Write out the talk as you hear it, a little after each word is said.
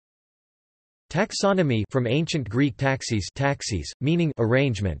Taxonomy from ancient Greek taxis, meaning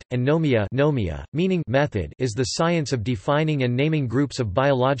arrangement, and nomia, meaning method, is the science of defining and naming groups of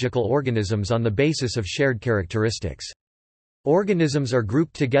biological organisms on the basis of shared characteristics. Organisms are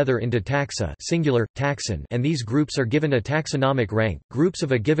grouped together into taxa, singular, taxon, and these groups are given a taxonomic rank. Groups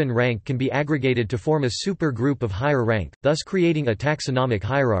of a given rank can be aggregated to form a supergroup of higher rank, thus creating a taxonomic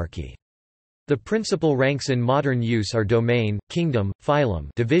hierarchy. The principal ranks in modern use are domain, kingdom, phylum.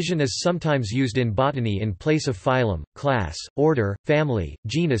 Division is sometimes used in botany in place of phylum, class, order, family,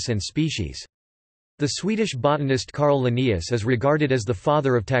 genus and species. The Swedish botanist Carl Linnaeus is regarded as the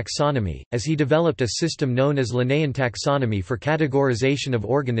father of taxonomy, as he developed a system known as Linnaean taxonomy for categorization of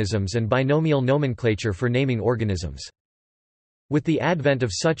organisms and binomial nomenclature for naming organisms. With the advent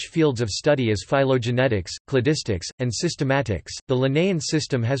of such fields of study as phylogenetics, cladistics, and systematics, the Linnaean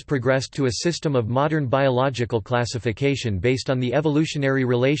system has progressed to a system of modern biological classification based on the evolutionary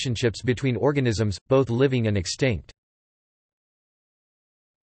relationships between organisms, both living and extinct.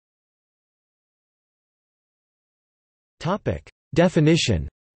 Definition.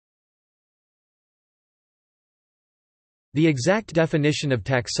 The exact definition of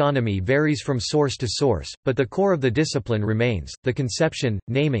taxonomy varies from source to source, but the core of the discipline remains, the conception,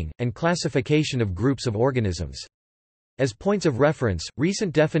 naming, and classification of groups of organisms. As points of reference,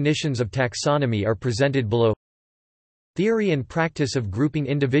 recent definitions of taxonomy are presented below. Theory and practice of grouping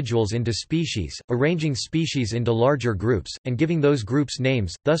individuals into species, arranging species into larger groups, and giving those groups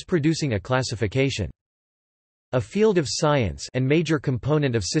names, thus producing a classification. A field of science and major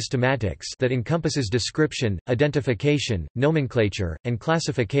component of systematics that encompasses description, identification, nomenclature, and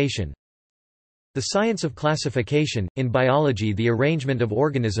classification. The science of classification, in biology the arrangement of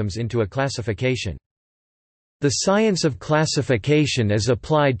organisms into a classification. The science of classification is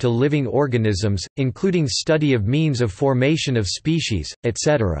applied to living organisms, including study of means of formation of species,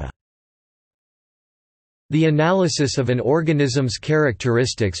 etc. The analysis of an organism's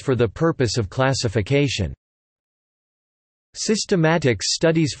characteristics for the purpose of classification. Systematics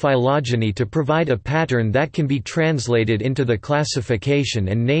studies phylogeny to provide a pattern that can be translated into the classification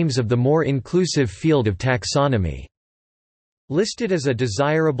and names of the more inclusive field of taxonomy. Listed as a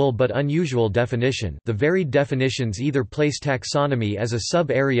desirable but unusual definition, the varied definitions either place taxonomy as a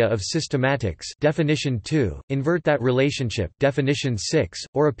sub-area of systematics, definition 2, invert that relationship, definition 6,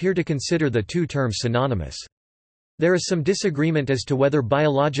 or appear to consider the two terms synonymous. There is some disagreement as to whether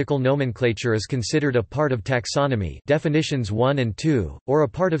biological nomenclature is considered a part of taxonomy, definitions 1 and 2, or a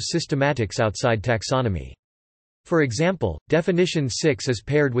part of systematics outside taxonomy. For example, definition 6 is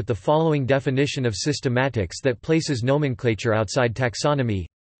paired with the following definition of systematics that places nomenclature outside taxonomy.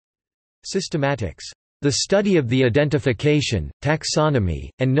 Systematics, the study of the identification, taxonomy,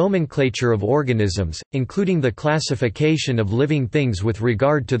 and nomenclature of organisms, including the classification of living things with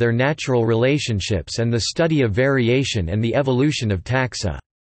regard to their natural relationships and the study of variation and the evolution of taxa.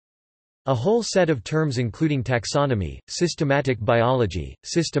 A whole set of terms including taxonomy, systematic biology,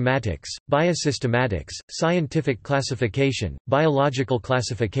 systematics, biosystematics, scientific classification, biological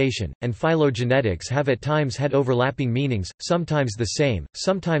classification, and phylogenetics have at times had overlapping meanings, sometimes the same,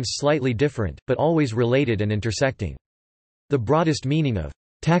 sometimes slightly different, but always related and intersecting. The broadest meaning of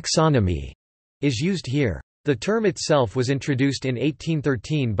taxonomy is used here. The term itself was introduced in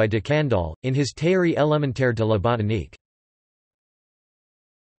 1813 by de Candolle, in his Théorie élémentaire de la botanique.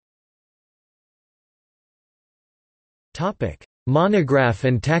 Monograph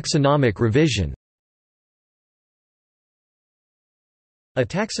and taxonomic revision. A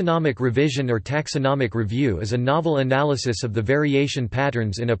taxonomic revision or taxonomic review is a novel analysis of the variation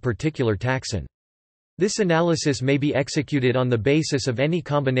patterns in a particular taxon. This analysis may be executed on the basis of any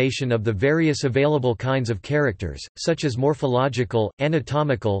combination of the various available kinds of characters, such as morphological,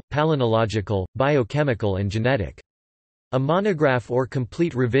 anatomical, palynological, biochemical and genetic. A monograph or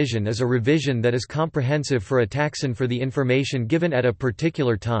complete revision is a revision that is comprehensive for a taxon for the information given at a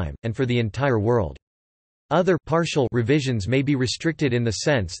particular time, and for the entire world. Other partial revisions may be restricted in the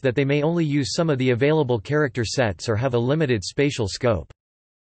sense that they may only use some of the available character sets or have a limited spatial scope.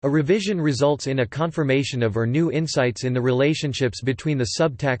 A revision results in a confirmation of or new insights in the relationships between the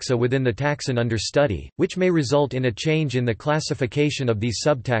subtaxa within the taxon under study, which may result in a change in the classification of these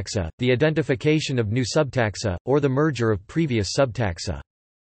subtaxa, the identification of new subtaxa, or the merger of previous subtaxa.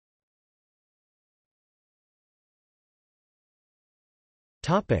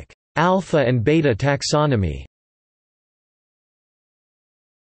 Alpha and beta taxonomy.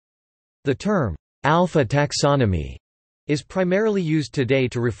 The term, alpha taxonomy, is primarily used today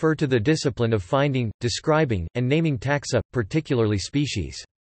to refer to the discipline of finding, describing, and naming taxa, particularly species.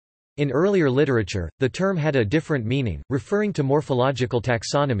 In earlier literature, the term had a different meaning, referring to morphological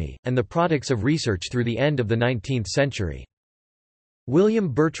taxonomy, and the products of research through the end of the 19th century. William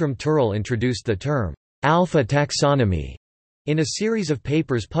Bertram Turrell introduced the term, alpha taxonomy, in a series of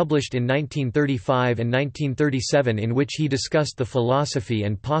papers published in 1935 and 1937 in which he discussed the philosophy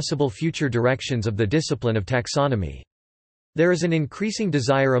and possible future directions of the discipline of taxonomy. There is an increasing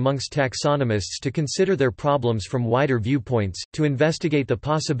desire amongst taxonomists to consider their problems from wider viewpoints, to investigate the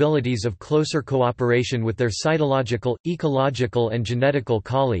possibilities of closer cooperation with their cytological, ecological and genetical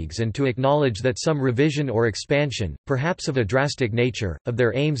colleagues, and to acknowledge that some revision or expansion, perhaps of a drastic nature, of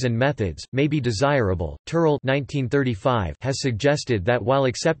their aims and methods, may be desirable. Turrell 1935 has suggested that while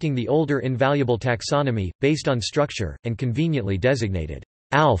accepting the older invaluable taxonomy, based on structure, and conveniently designated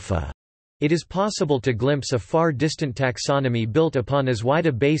alpha, it is possible to glimpse a far distant taxonomy built upon as wide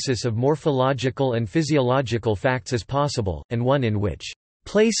a basis of morphological and physiological facts as possible, and one in which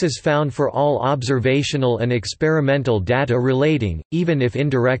place is found for all observational and experimental data relating, even if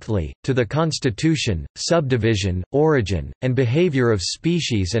indirectly, to the constitution, subdivision, origin, and behavior of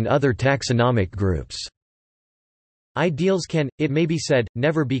species and other taxonomic groups. Ideals can, it may be said,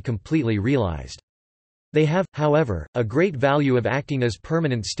 never be completely realized. They have, however, a great value of acting as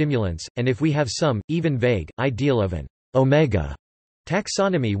permanent stimulants, and if we have some, even vague, ideal of an omega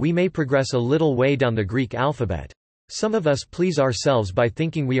taxonomy, we may progress a little way down the Greek alphabet. Some of us please ourselves by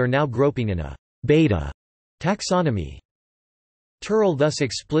thinking we are now groping in a beta taxonomy. Turrell thus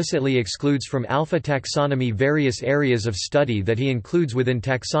explicitly excludes from alpha taxonomy various areas of study that he includes within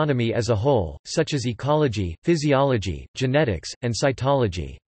taxonomy as a whole, such as ecology, physiology, genetics, and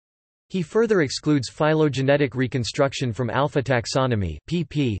cytology. He further excludes phylogenetic reconstruction from alpha taxonomy,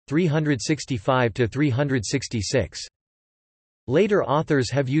 pp. 365–366. Later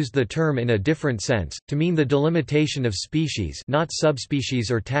authors have used the term in a different sense, to mean the delimitation of species, not subspecies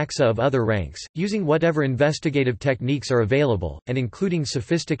or taxa of other ranks, using whatever investigative techniques are available, and including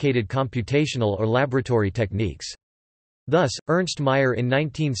sophisticated computational or laboratory techniques. Thus, Ernst Mayr in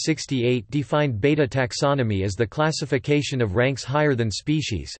 1968 defined beta taxonomy as the classification of ranks higher than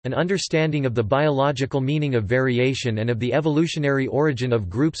species. An understanding of the biological meaning of variation and of the evolutionary origin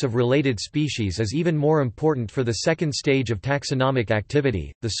of groups of related species is even more important for the second stage of taxonomic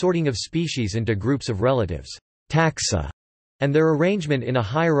activity, the sorting of species into groups of relatives, taxa, and their arrangement in a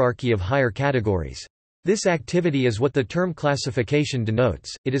hierarchy of higher categories. This activity is what the term classification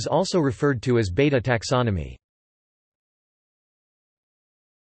denotes. It is also referred to as beta taxonomy.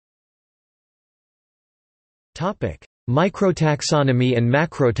 Microtaxonomy and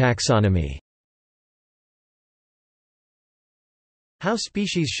macrotaxonomy. How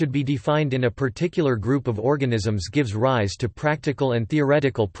species should be defined in a particular group of organisms gives rise to practical and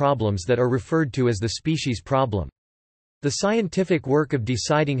theoretical problems that are referred to as the species problem. The scientific work of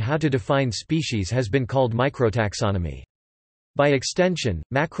deciding how to define species has been called microtaxonomy. By extension,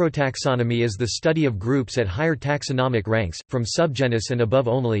 macrotaxonomy is the study of groups at higher taxonomic ranks, from subgenus and above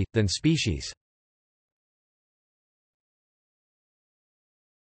only, than species.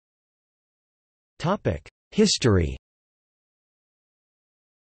 History.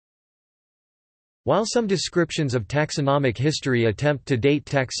 While some descriptions of taxonomic history attempt to date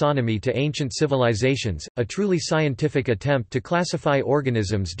taxonomy to ancient civilizations, a truly scientific attempt to classify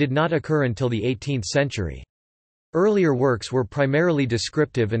organisms did not occur until the 18th century. Earlier works were primarily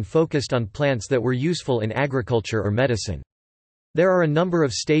descriptive and focused on plants that were useful in agriculture or medicine. There are a number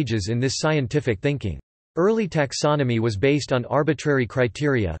of stages in this scientific thinking. Early taxonomy was based on arbitrary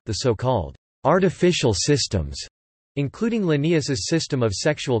criteria, the so-called artificial systems, including Linnaeus's system of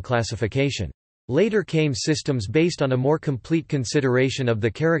sexual classification. Later came systems based on a more complete consideration of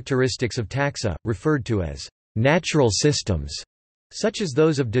the characteristics of taxa, referred to as natural systems, such as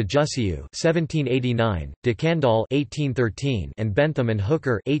those of de Jussieu (1789), de Candolle (1813), and Bentham and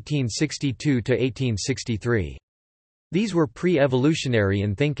Hooker (1862–1863). These were pre-evolutionary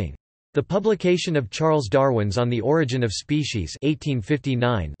in thinking. The publication of Charles Darwin's On the Origin of Species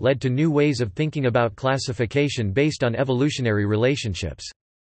 1859 led to new ways of thinking about classification based on evolutionary relationships.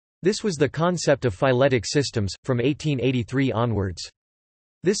 This was the concept of phyletic systems, from 1883 onwards.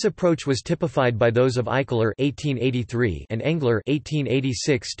 This approach was typified by those of Eichler 1883 and Engler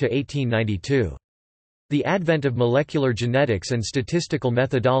 1886–1892. The advent of molecular genetics and statistical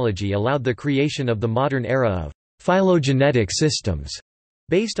methodology allowed the creation of the modern era of phylogenetic systems,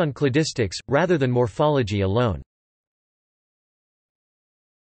 based on cladistics, rather than morphology alone.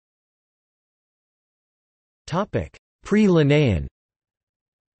 Pre-Linnaean.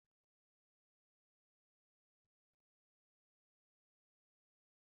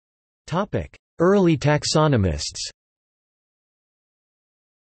 Early taxonomists.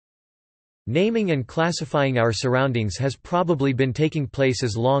 Naming and classifying our surroundings has probably been taking place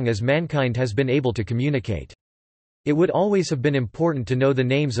as long as mankind has been able to communicate. It would always have been important to know the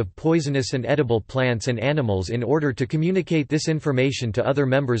names of poisonous and edible plants and animals in order to communicate this information to other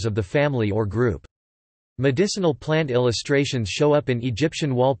members of the family or group. Medicinal plant illustrations show up in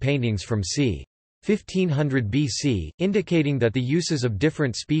Egyptian wall paintings from c. 1500 BC, indicating that the uses of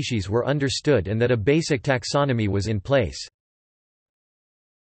different species were understood and that a basic taxonomy was in place.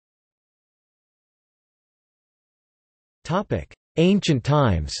 Ancient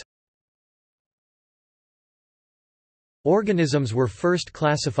times. Organisms were first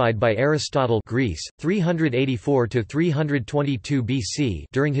classified by Aristotle, Greece, 384–322 BC,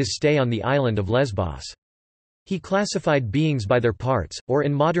 during his stay on the island of Lesbos. He classified beings by their parts, or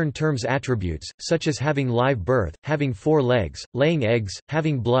in modern terms attributes, such as having live birth, having 4 legs, laying eggs,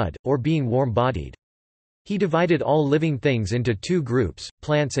 having blood, or being warm-bodied. He divided all living things into 2 groups,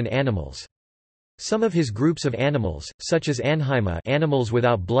 plants and animals. Some of his groups of animals, such as Anhyma, animals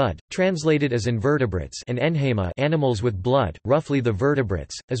without blood, translated as invertebrates, and Enhyma, animals with blood, roughly the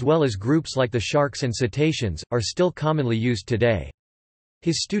vertebrates, as well as groups like the sharks and cetaceans, are still commonly used today.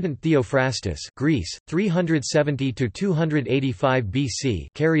 His student Theophrastus, Greece, 370–285 BC,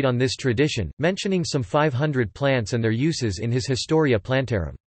 carried on this tradition, mentioning some 500 plants and their uses in his Historia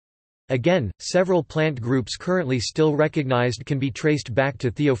Plantarum. Again, several plant groups currently still recognized can be traced back to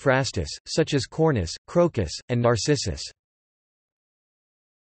Theophrastus, such as Cornus, Crocus, and Narcissus.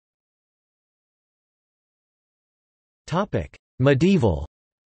 Medieval.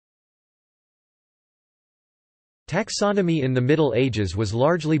 Taxonomy in the Middle Ages was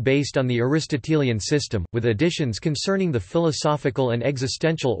largely based on the Aristotelian system, with additions concerning the philosophical and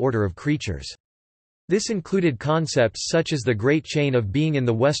existential order of creatures. This included concepts such as the great chain of being in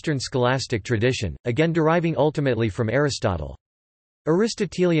the Western scholastic tradition, again deriving ultimately from Aristotle.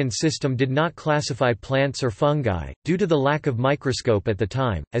 Aristotelian system did not classify plants or fungi, due to the lack of microscope at the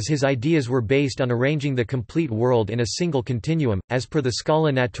time, as his ideas were based on arranging the complete world in a single continuum, as per the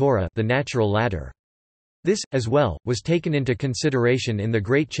Scala Natura, the natural ladder. This, as well, was taken into consideration in the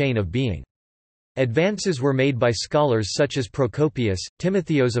Great Chain of Being. Advances were made by scholars such as Procopius,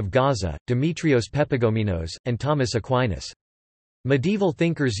 Timotheos of Gaza, Demetrios Papagomenos, and Thomas Aquinas. Medieval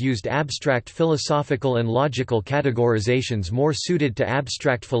thinkers used abstract philosophical and logical categorizations more suited to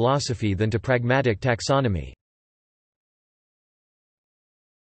abstract philosophy than to pragmatic taxonomy.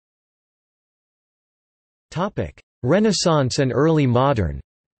 Renaissance and early modern.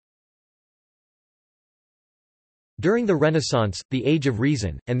 During the Renaissance, the Age of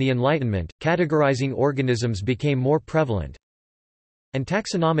Reason, and the Enlightenment, categorizing organisms became more prevalent, and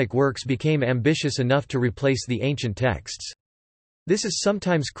taxonomic works became ambitious enough to replace the ancient texts. This is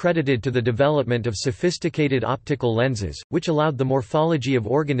sometimes credited to the development of sophisticated optical lenses, which allowed the morphology of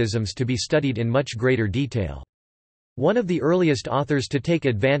organisms to be studied in much greater detail. One of the earliest authors to take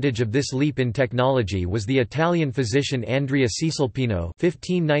advantage of this leap in technology was the Italian physician Andrea Cesalpino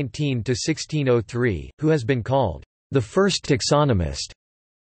 (1519–1603), who has been called the first taxonomist.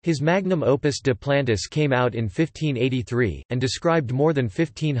 His magnum opus De Plantis came out in 1583, and described more than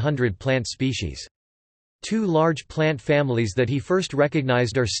 1,500 plant species. 2 large plant families that he first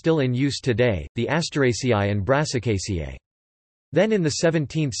recognized are still in use today, the Asteraceae and Brassicaceae. Then in the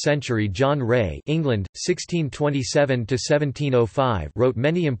 17th century John Ray, England, 1627–1705, wrote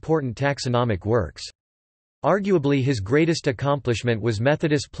many important taxonomic works. Arguably his greatest accomplishment was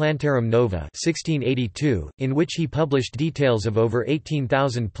Methodus Plantarum Nova 1682, in which he published details of over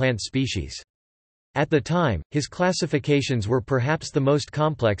 18,000 plant species. At the time, his classifications were perhaps the most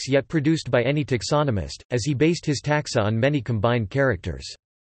complex yet produced by any taxonomist, as he based his taxa on many combined characters.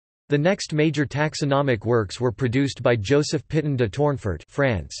 The next major taxonomic works were produced by Joseph Pitton de Tournefort,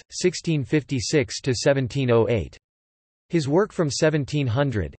 France, 1656–1708. His work from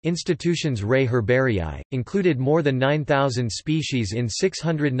 1700, Institutions Rei Herbarii, included more than 9,000 species in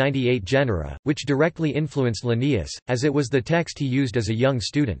 698 genera, which directly influenced Linnaeus, as it was the text he used as a young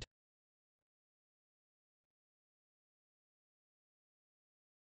student.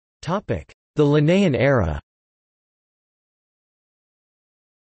 The Linnaean era.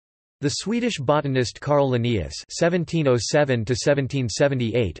 The Swedish botanist Carl Linnaeus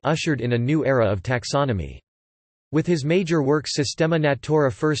 (1707–1778) ushered in a new era of taxonomy. With his major work Systema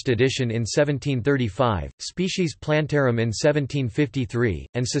Naturae first edition in 1735, Species Plantarum in 1753,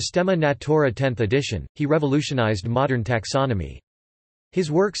 and Systema Naturae 10th edition, he revolutionized modern taxonomy.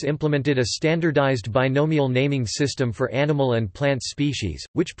 His works implemented a standardized binomial naming system for animal and plant species,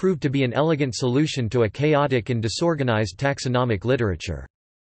 which proved to be an elegant solution to a chaotic and disorganized taxonomic literature.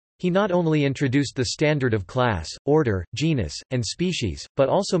 He not only introduced the standard of class, order, genus, and species, but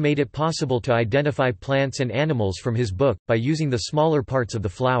also made it possible to identify plants and animals from his book, by using the smaller parts of the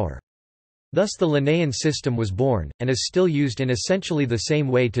flower. Thus the Linnaean system was born, and is still used in essentially the same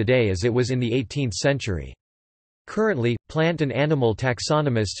way today as it was in the 18th century. Currently, plant and animal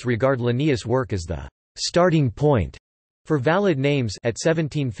taxonomists regard Linnaeus' work as the starting point for valid names at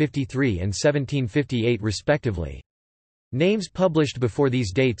 1753 and 1758 respectively. Names published before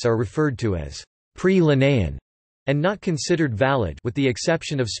these dates are referred to as pre-Linnaean and not considered valid, with the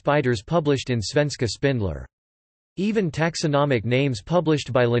exception of spiders published in Svenska Spindler. Even taxonomic names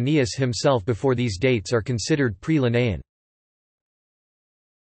published by Linnaeus himself before these dates are considered pre-Linnaean.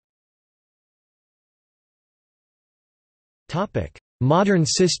 Modern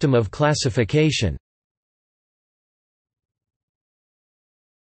system of classification.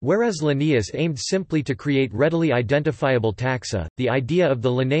 Whereas Linnaeus aimed simply to create readily identifiable taxa, the idea of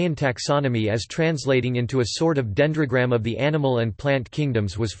the Linnaean taxonomy as translating into a sort of dendrogram of the animal and plant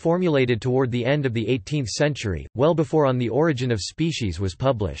kingdoms was formulated toward the end of the 18th century, well before On the Origin of Species was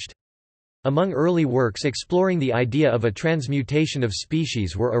published. Among early works exploring the idea of a transmutation of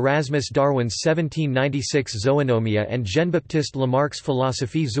species were Erasmus Darwin's 1796 Zoonomia and Jean-Baptiste Lamarck's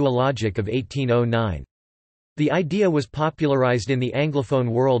Philosophie zoologique of 1809. The idea was popularized in the Anglophone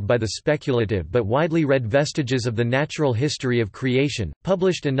world by the speculative but widely read Vestiges of the Natural History of Creation,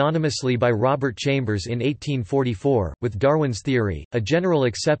 published anonymously by Robert Chambers in 1844. With Darwin's theory, a general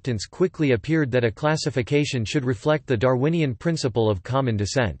acceptance quickly appeared that a classification should reflect the Darwinian principle of common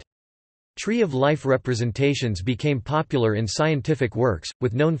descent. Tree of life representations became popular in scientific works,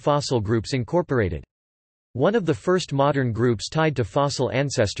 with known fossil groups incorporated. One of the first modern groups tied to fossil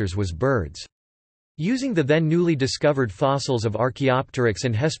ancestors was birds. Using the then newly discovered fossils of Archaeopteryx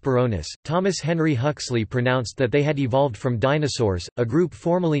and Hesperornis, Thomas Henry Huxley pronounced that they had evolved from dinosaurs, a group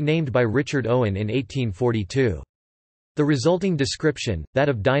formally named by Richard Owen in 1842. The resulting description, that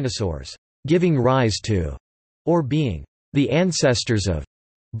of dinosaurs, giving rise to, or being, the ancestors of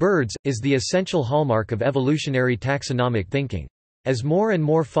birds, is the essential hallmark of evolutionary taxonomic thinking. As more and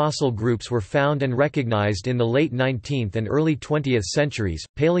more fossil groups were found and recognized in the late 19th and early 20th centuries,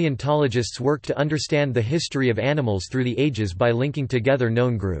 paleontologists worked to understand the history of animals through the ages by linking together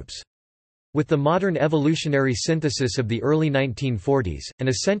known groups. With the modern evolutionary synthesis of the early 1940s, an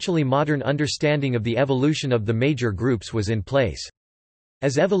essentially modern understanding of the evolution of the major groups was in place.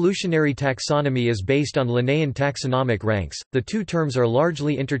 As evolutionary taxonomy is based on Linnaean taxonomic ranks, the two terms are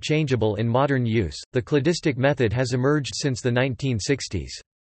largely interchangeable in modern use. The cladistic method has emerged since the 1960s.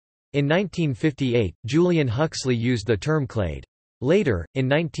 In 1958, Julian Huxley used the term clade. Later, in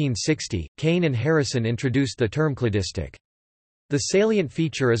 1960, Kane and Harrison introduced the term cladistic. The salient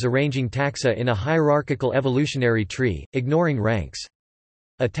feature is arranging taxa in a hierarchical evolutionary tree, ignoring ranks.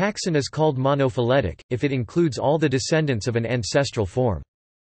 A taxon is called monophyletic, if it includes all the descendants of an ancestral form.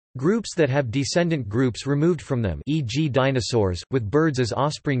 Groups that have descendant groups removed from them, e.g. dinosaurs, with birds as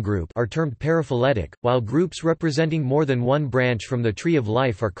offspring group, are termed paraphyletic, while groups representing more than one branch from the tree of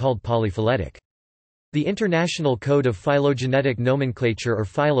life are called polyphyletic. The International Code of Phylogenetic Nomenclature or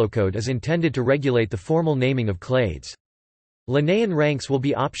Phylocode is intended to regulate the formal naming of clades. Linnaean ranks will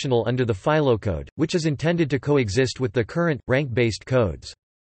be optional under the Phylocode, which is intended to coexist with the current, rank-based codes.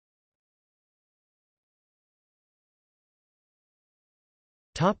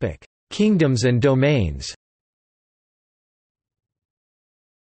 Kingdoms and domains.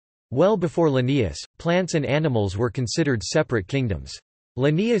 Well before Linnaeus, plants and animals were considered separate kingdoms.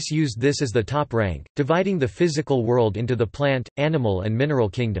 Linnaeus used this as the top rank, dividing the physical world into the plant, animal and mineral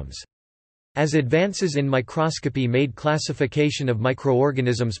kingdoms. As advances in microscopy made classification of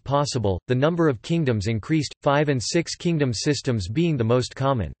microorganisms possible, the number of kingdoms increased, 5 and 6 kingdom systems being the most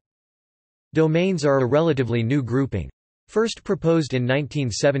common. Domains are a relatively new grouping. First proposed in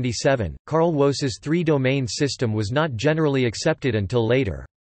 1977, Carl Woese's three-domain system was not generally accepted until later.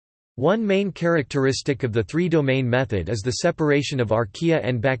 One main characteristic of the three-domain method is the separation of archaea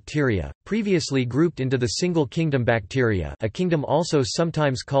and bacteria, previously grouped into the single-kingdom bacteria, a kingdom also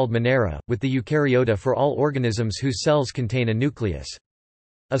sometimes called Monera, with the eukaryota for all organisms whose cells contain a nucleus.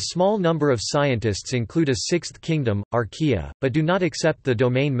 A small number of scientists include a sixth kingdom, archaea, but do not accept the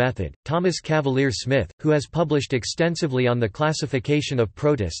domain method. Thomas Cavalier Smith, who has published extensively on the classification of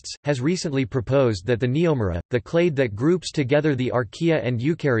protists, has recently proposed that the Neomera, the clade that groups together the archaea and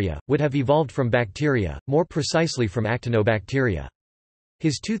eukarya, would have evolved from bacteria, more precisely from actinobacteria.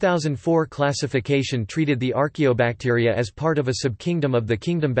 His 2004 classification treated the Archaeobacteria as part of a subkingdom of the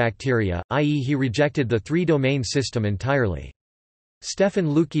kingdom Bacteria, i.e. he rejected the three-domain system entirely. Stefan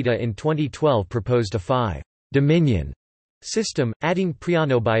Lukita in 2012 proposed a 5-dominion System, adding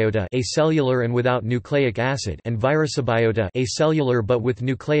Prianobiota acellular and without nucleic acid and Virusobiota acellular but with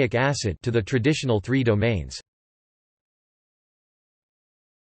nucleic acid to the traditional 3 domains.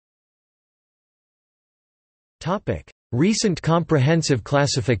 Recent comprehensive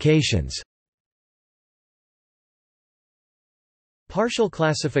classifications. Partial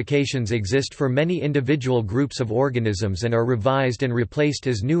classifications exist for many individual groups of organisms and are revised and replaced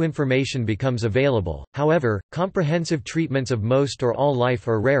as new information becomes available. However, comprehensive treatments of most or all life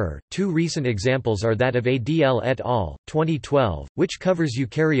are rarer. 2 recent examples are that of ADL et al. 2012, which covers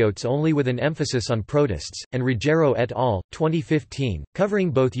eukaryotes only with an emphasis on protists, and Ruggiero et al. 2015,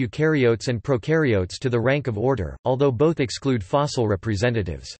 covering both eukaryotes and prokaryotes to the rank of order, although both exclude fossil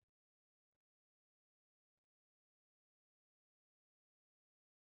representatives.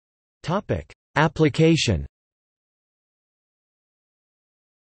 Application.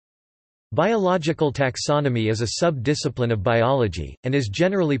 Biological taxonomy is a sub-discipline of biology, and is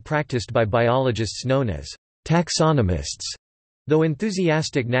generally practiced by biologists known as taxonomists, though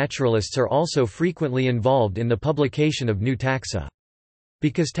enthusiastic naturalists are also frequently involved in the publication of new taxa.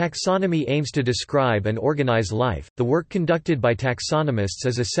 Because taxonomy aims to describe and organize life, the work conducted by taxonomists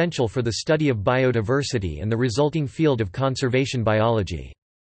is essential for the study of biodiversity and the resulting field of conservation biology.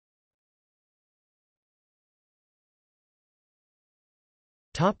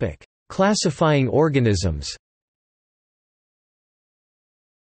 Classifying organisms.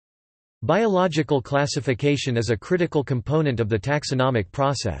 Biological classification is a critical component of the taxonomic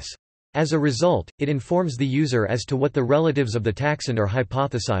process. As a result, it informs the user as to what the relatives of the taxon are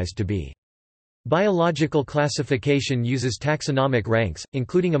hypothesized to be. Biological classification uses taxonomic ranks,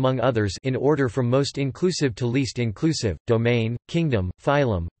 including among others in order from most inclusive to least inclusive, domain, kingdom,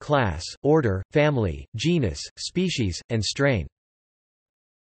 phylum, class, order, family, genus, species, and strain.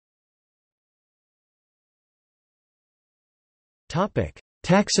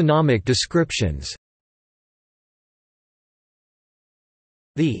 Taxonomic descriptions.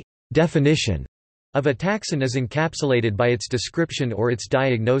 The definition of a taxon is encapsulated by its description or its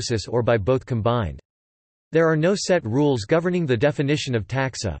diagnosis or by both combined. There are no set rules governing the definition of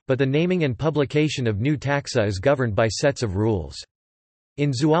taxa, but the naming and publication of new taxa is governed by sets of rules.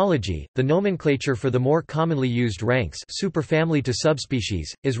 In zoology, the nomenclature for the more commonly used ranks superfamily to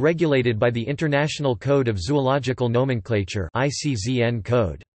subspecies, is regulated by the International Code of Zoological Nomenclature (ICZN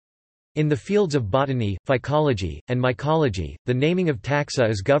code). In the fields of botany, phycology, and mycology, the naming of taxa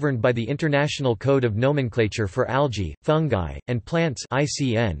is governed by the International Code of Nomenclature for Algae, Fungi, and Plants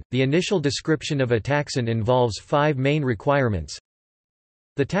 (ICN). The initial description of a taxon involves 5 main requirements.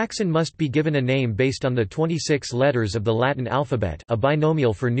 The taxon must be given a name based on the 26 letters of the Latin alphabet, a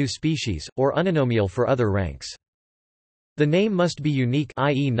binomial for new species, or uninomial for other ranks. The name must be unique,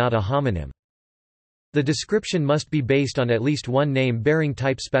 i.e. not a homonym. The description must be based on at least one name-bearing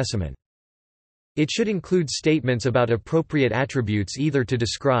type specimen. It should include statements about appropriate attributes either to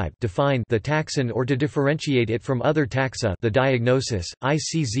describe define the taxon or to differentiate it from other taxa the diagnosis,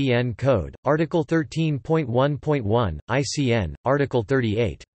 ICZN code, Article 13.1.1, ICN, Article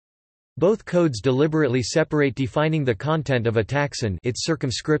 38. Both codes deliberately separate defining the content of a taxon its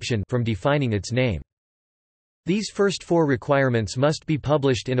circumscription from defining its name. These first 4 requirements must be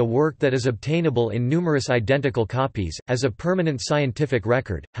published in a work that is obtainable in numerous identical copies, as a permanent scientific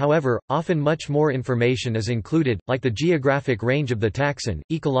record. However, often much more information is included, like the geographic range of the taxon,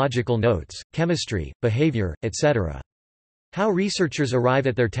 ecological notes, chemistry, behavior, etc. How researchers arrive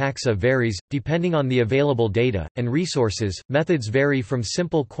at their taxa varies, depending on the available data, and resources. Methods vary from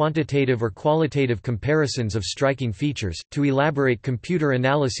simple quantitative or qualitative comparisons of striking features, to elaborate computer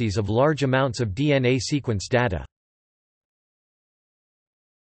analyses of large amounts of DNA sequence data.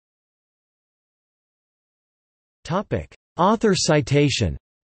 Author citation.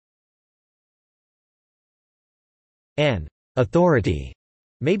 An authority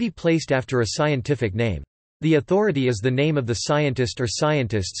may be placed after a scientific name. The authority is the name of the scientist or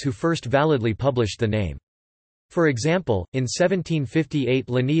scientists who first validly published the name. For example, in 1758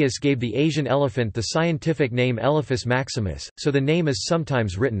 Linnaeus gave the Asian elephant the scientific name Elephas maximus, so the name is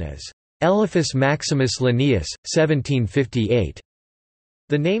sometimes written as Elephas maximus Linnaeus, 1758.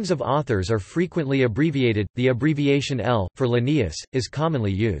 The names of authors are frequently abbreviated. The abbreviation L, for Linnaeus, is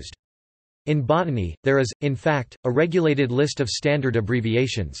commonly used. In botany, there is, in fact, a regulated list of standard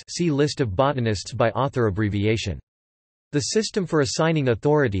abbreviations. See List of botanists by author abbreviation. The system for assigning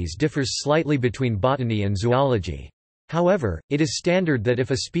authorities differs slightly between botany and zoology. However, it is standard that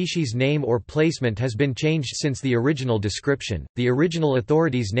if a species name or placement has been changed since the original description, the original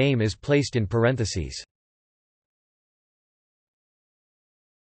authority's name is placed in parentheses.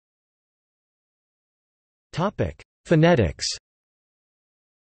 Phenetics.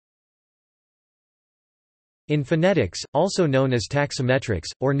 In phonetics, also known as taxometrics,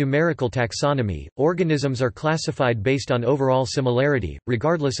 or numerical taxonomy, organisms are classified based on overall similarity,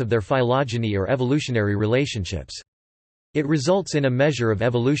 regardless of their phylogeny or evolutionary relationships. It results in a measure of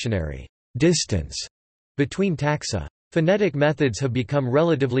evolutionary distance between taxa. Phonetic methods have become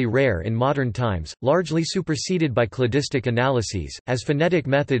relatively rare in modern times, largely superseded by cladistic analyses, as phonetic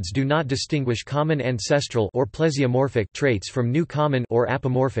methods do not distinguish common ancestral or plesiomorphic traits from new common or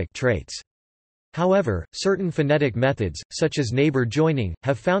apomorphic traits. However, certain phonetic methods, such as neighbor joining,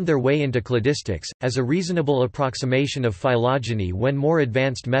 have found their way into cladistics, as a reasonable approximation of phylogeny when more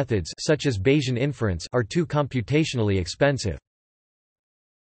advanced methods such as Bayesian inference are too computationally expensive.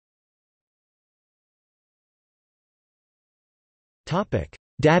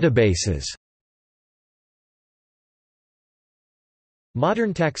 Databases.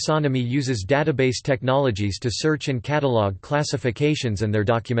 Modern taxonomy uses database technologies to search and catalog classifications and their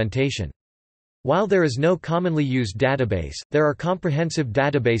documentation. While there is no commonly used database, there are comprehensive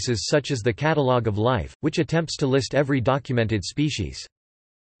databases such as the Catalogue of Life, which attempts to list every documented species.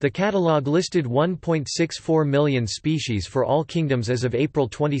 The catalogue listed 1.64 million species for all kingdoms as of April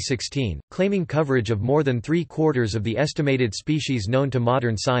 2016, claiming coverage of more than 3/4 of the estimated species known to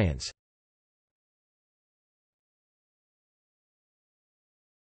modern science.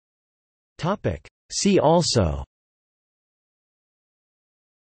 See also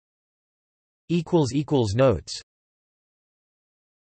Notes